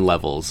 2021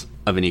 levels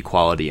of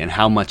inequality and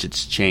how much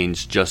it's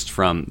changed just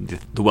from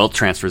the wealth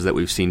transfers that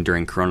we've seen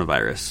during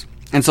coronavirus.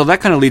 And so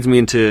that kind of leads me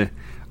into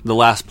the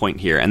last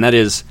point here, and that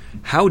is,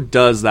 how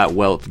does that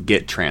wealth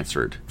get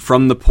transferred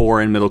from the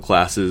poor and middle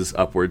classes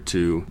upward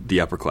to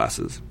the upper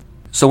classes?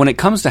 So when it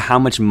comes to how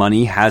much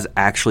money has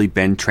actually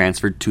been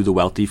transferred to the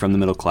wealthy from the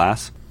middle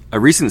class, a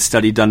recent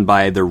study done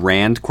by the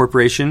Rand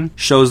Corporation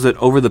shows that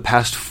over the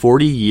past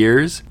 40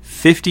 years,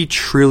 $50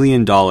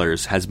 trillion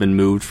has been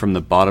moved from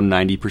the bottom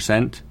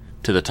 90%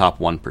 to the top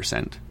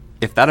 1%.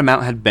 If that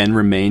amount had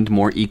remained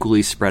more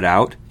equally spread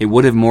out, it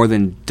would have more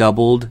than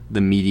doubled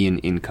the median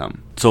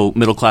income. So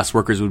middle-class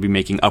workers would be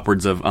making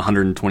upwards of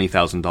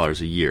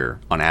 $120,000 a year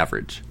on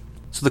average.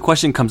 So the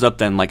question comes up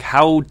then, like,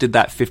 how did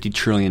that $50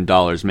 trillion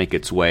make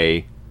its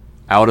way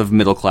out of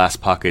middle-class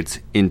pockets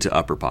into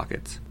upper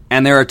pockets?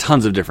 And there are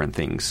tons of different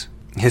things.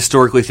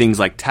 Historically, things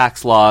like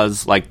tax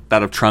laws, like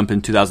that of Trump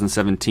in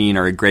 2017,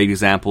 are a great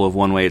example of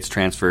one way it's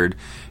transferred.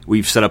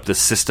 We've set up this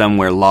system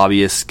where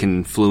lobbyists can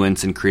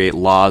influence and create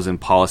laws and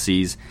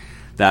policies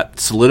that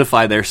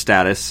solidify their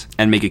status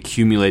and make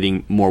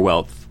accumulating more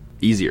wealth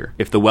easier.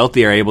 If the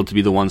wealthy are able to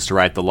be the ones to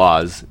write the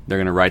laws, they're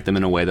going to write them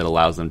in a way that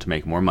allows them to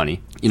make more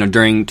money.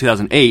 During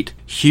 2008,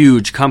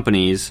 huge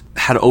companies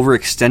had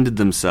overextended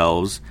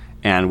themselves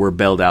and were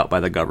bailed out by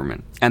the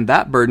government. And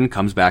that burden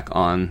comes back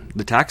on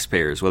the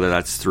taxpayers, whether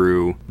that's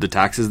through the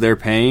taxes they're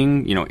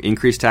paying,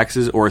 increased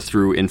taxes, or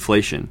through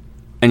inflation.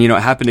 And, it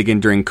happened again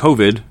during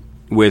COVID,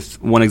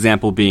 with one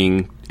example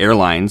being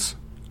airlines,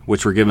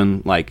 which were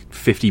given like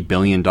 $50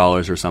 billion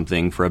or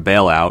something for a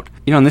bailout.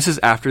 And this is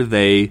after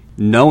they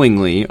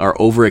knowingly are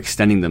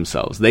overextending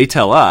themselves. They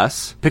tell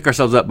us, pick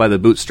ourselves up by the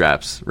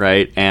bootstraps,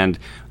 right? And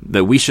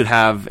that we should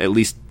have at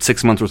least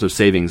 6 months worth of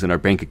savings in our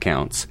bank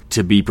accounts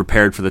to be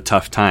prepared for the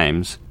tough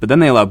times. But then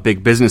they allow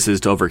big businesses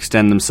to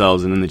overextend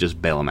themselves and then they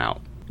just bail them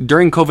out.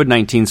 During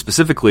COVID-19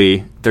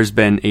 specifically, there's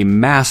been a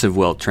massive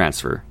wealth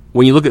transfer.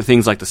 When you look at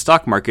things like the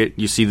stock market,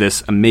 you see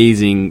this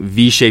amazing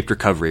V-shaped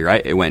recovery,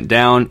 right? It went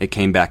down, it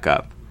came back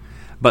up.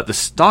 But the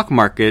stock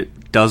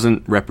market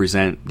doesn't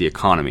represent the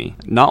economy.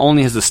 Not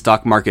only has the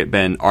stock market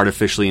been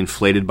artificially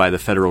inflated by the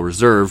Federal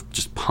Reserve,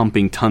 just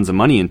pumping tons of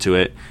money into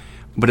it,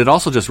 but it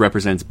also just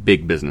represents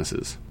big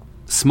businesses.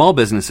 Small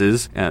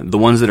businesses, the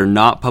ones that are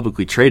not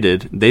publicly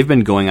traded, they've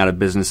been going out of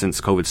business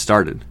since COVID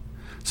started.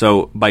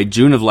 So by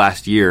June of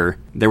last year,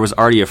 there was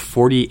already a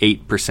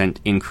 48%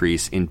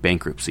 increase in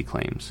bankruptcy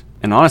claims.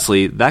 And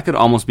honestly, that could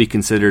almost be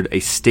considered a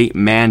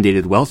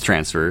state-mandated wealth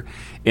transfer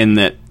in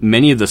that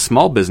many of the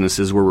small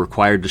businesses were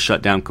required to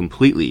shut down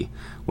completely,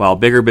 while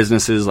bigger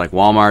businesses like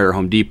Walmart or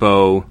Home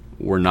Depot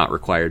were not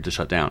required to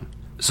shut down.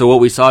 So what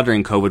we saw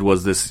during COVID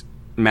was this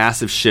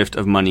massive shift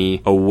of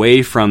money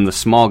away from the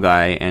small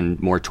guy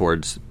and more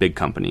towards big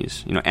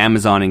companies.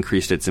 Amazon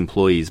increased its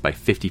employees by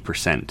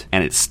 50%,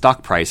 and its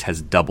stock price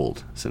has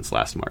doubled since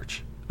last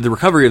March. The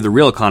recovery of the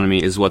real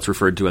economy is what's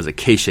referred to as a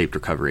K-shaped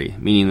recovery,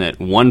 meaning that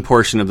one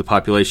portion of the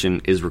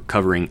population is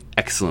recovering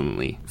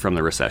excellently from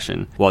the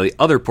recession, while the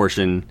other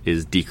portion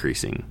is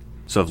decreasing.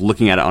 So if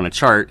looking at it on a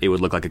chart, it would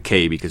look like a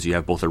K because you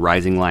have both a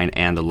rising line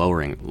and a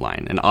lowering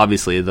line. And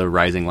obviously the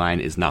rising line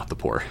is not the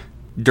poor.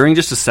 During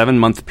just a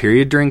 7-month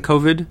period during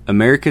COVID,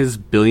 America's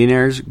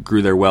billionaires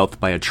grew their wealth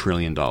by $1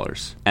 trillion.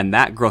 And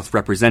that growth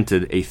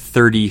represented a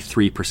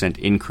 33%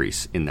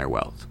 increase in their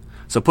wealth.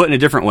 So put in a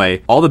different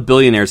way, all the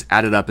billionaires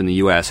added up in the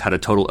U.S. had a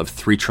total of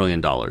 $3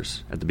 trillion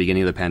at the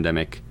beginning of the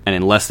pandemic, and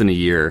in less than a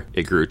year,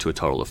 it grew to a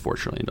total of $4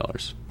 trillion.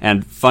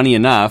 And funny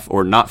enough,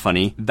 or not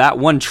funny, that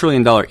 $1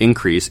 trillion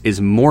increase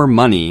is more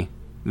money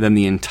than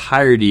the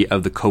entirety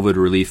of the COVID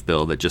relief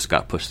bill that just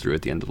got pushed through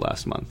at the end of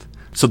last month.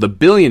 So the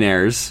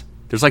billionaires,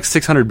 there's like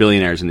 600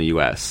 billionaires in the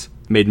U.S.,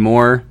 made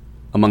more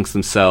amongst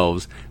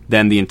themselves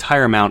than the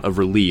entire amount of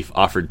relief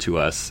offered to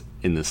us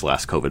in this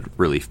last COVID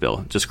relief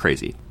bill. Just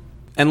crazy.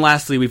 And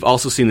lastly, we've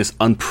also seen this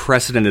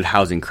unprecedented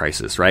housing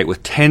crisis, right?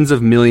 With tens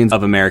of millions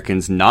of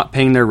Americans not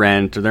paying their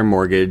rent or their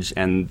mortgage,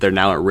 and they're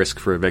now at risk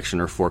for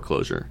eviction or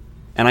foreclosure.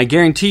 And I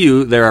guarantee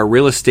you there are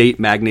real estate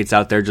magnates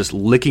out there just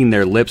licking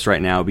their lips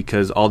right now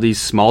because all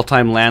these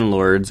small-time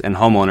landlords and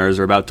homeowners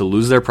are about to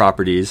lose their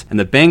properties, and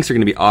the banks are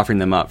going to be offering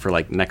them up for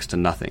like next to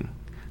nothing.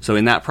 So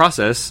in that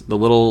process, the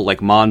little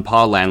like ma and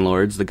pa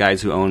landlords, the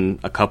guys who own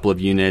a couple of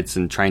units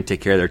and try and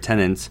take care of their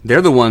tenants,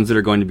 they're the ones that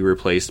are going to be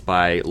replaced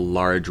by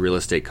large real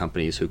estate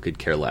companies who could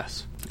care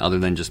less, other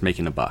than just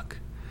making a buck.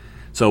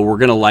 So we're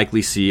going to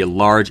likely see a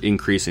large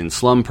increase in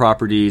slum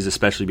properties,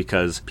 especially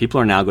because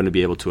people are now going to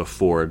be able to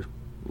afford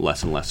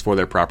less and less for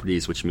their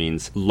properties, which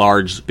means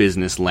large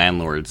business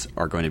landlords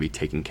are going to be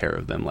taking care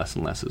of them less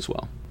and less as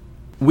well.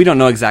 We don't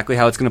know exactly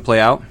how it's going to play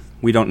out.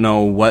 We don't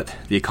know what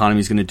the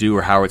economy is going to do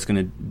or how it's going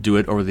to do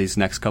it over these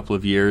next couple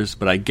of years,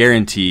 but I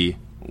guarantee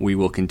we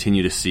will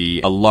continue to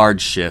see a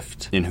large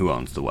shift in who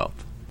owns the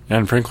wealth.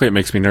 And frankly, it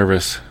makes me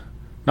nervous.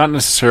 Not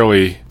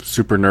necessarily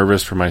super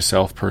nervous for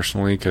myself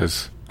personally,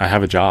 because I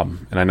have a job,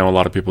 and I know a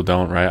lot of people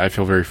don't, right? I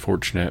feel very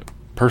fortunate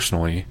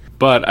personally.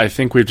 But I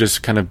think we've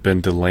just kind of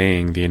been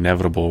delaying the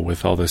inevitable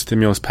with all the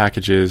stimulus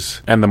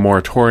packages and the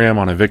moratorium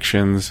on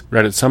evictions.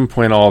 Right, at some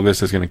point all of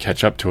this is going to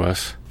catch up to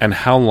us. And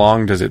how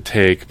long does it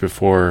take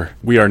before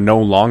we are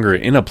no longer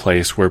in a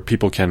place where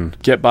people can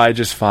get by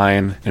just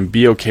fine and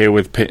be okay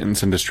with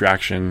pittance and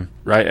distraction?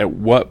 Right, at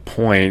what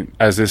point,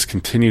 as this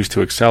continues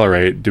to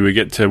accelerate, do we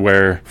get to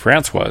where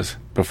France was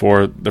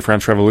before the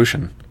French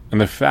Revolution? And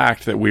the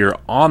fact that we are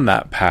on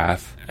that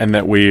path and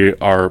that we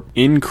are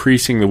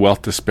increasing the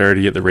wealth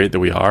disparity at the rate that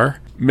we are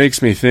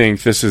makes me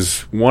think this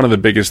is one of the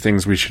biggest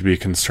things we should be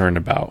concerned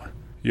about.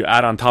 You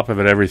add on top of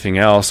it everything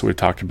else we've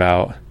talked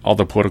about, all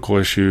the political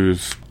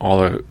issues,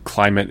 all the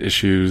climate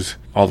issues,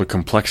 all the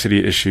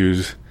complexity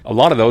issues. A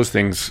lot of those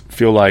things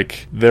feel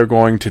like they're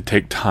going to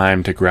take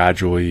time to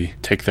gradually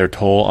take their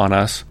toll on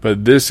us.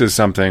 But this is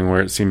something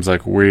where it seems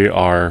like we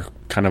are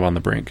kind of on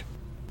the brink.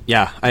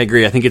 Yeah, I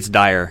agree. I think it's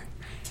dire.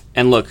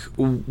 And look,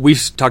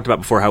 we've talked about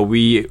before how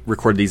we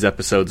record these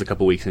episodes a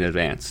couple weeks in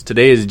advance.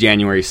 Today is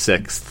January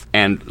 6th,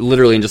 and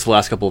literally in just the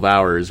last couple of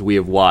hours, we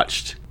have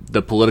watched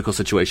the political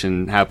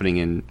situation happening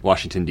in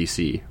Washington,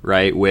 D.C.,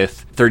 right?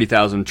 With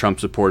 30,000 Trump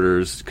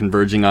supporters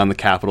converging on the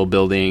Capitol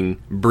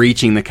building,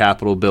 breaching the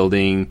Capitol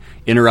building,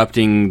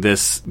 interrupting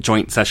this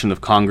joint session of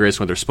Congress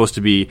where they're supposed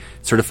to be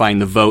certifying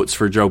the votes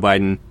for Joe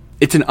Biden.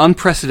 It's an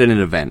unprecedented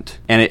event,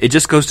 and it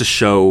just goes to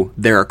show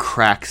there are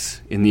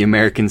cracks in the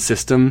American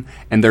system,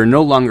 and they're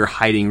no longer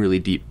hiding really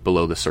deep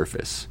below the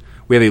surface.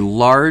 We have a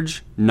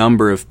large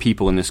number of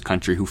people in this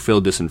country who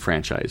feel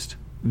disenfranchised.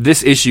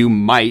 This issue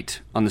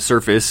might, on the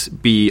surface,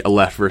 be a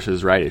left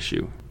versus right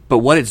issue. But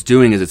what it's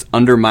doing is it's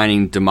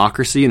undermining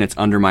democracy, and it's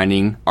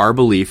undermining our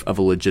belief of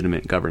a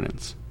legitimate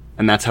governance.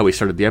 And that's how we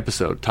started the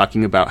episode,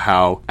 talking about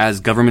how as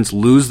governments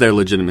lose their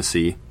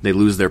legitimacy, they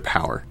lose their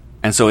power.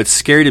 And so it's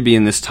scary to be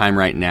in this time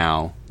right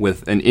now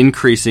with an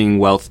increasing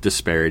wealth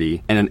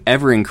disparity and an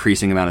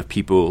ever-increasing amount of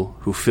people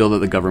who feel that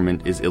the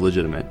government is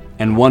illegitimate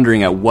and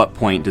wondering at what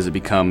point does it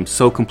become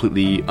so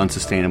completely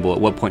unsustainable,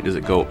 at what point does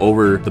it go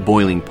over the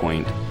boiling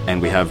point,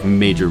 and we have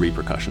major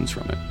repercussions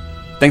from it.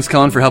 Thanks,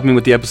 Kellen, for helping me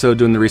with the episode,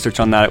 doing the research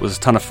on that. It was a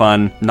ton of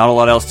fun. Not a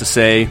lot else to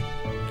say.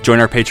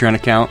 Join our Patreon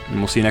account, and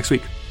we'll see you next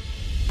week.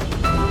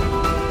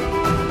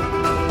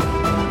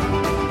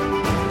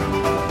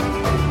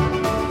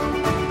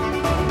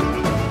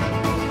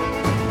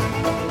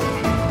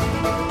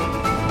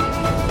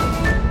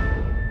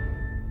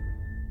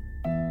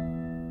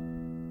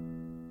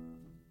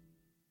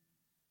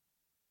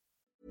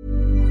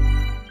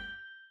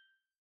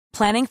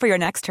 Planning for your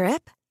next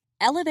trip?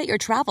 Elevate your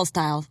travel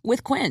style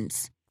with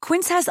Quince.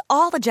 Quince has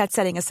all the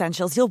jet-setting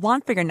essentials you'll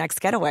want for your next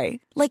getaway,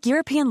 like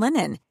European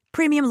linen,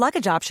 premium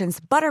luggage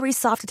options, buttery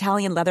soft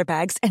Italian leather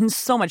bags, and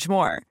so much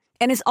more.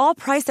 And is all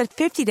priced at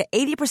 50 to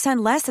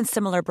 80% less than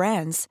similar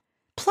brands.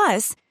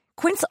 Plus,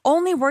 Quince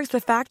only works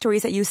with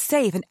factories that use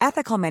safe and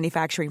ethical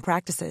manufacturing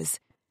practices.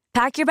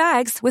 Pack your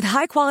bags with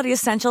high-quality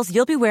essentials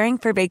you'll be wearing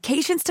for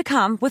vacations to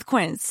come with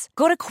Quince.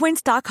 Go to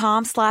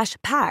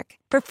quince.com/pack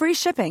for free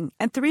shipping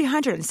and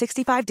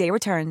 365-day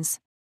returns.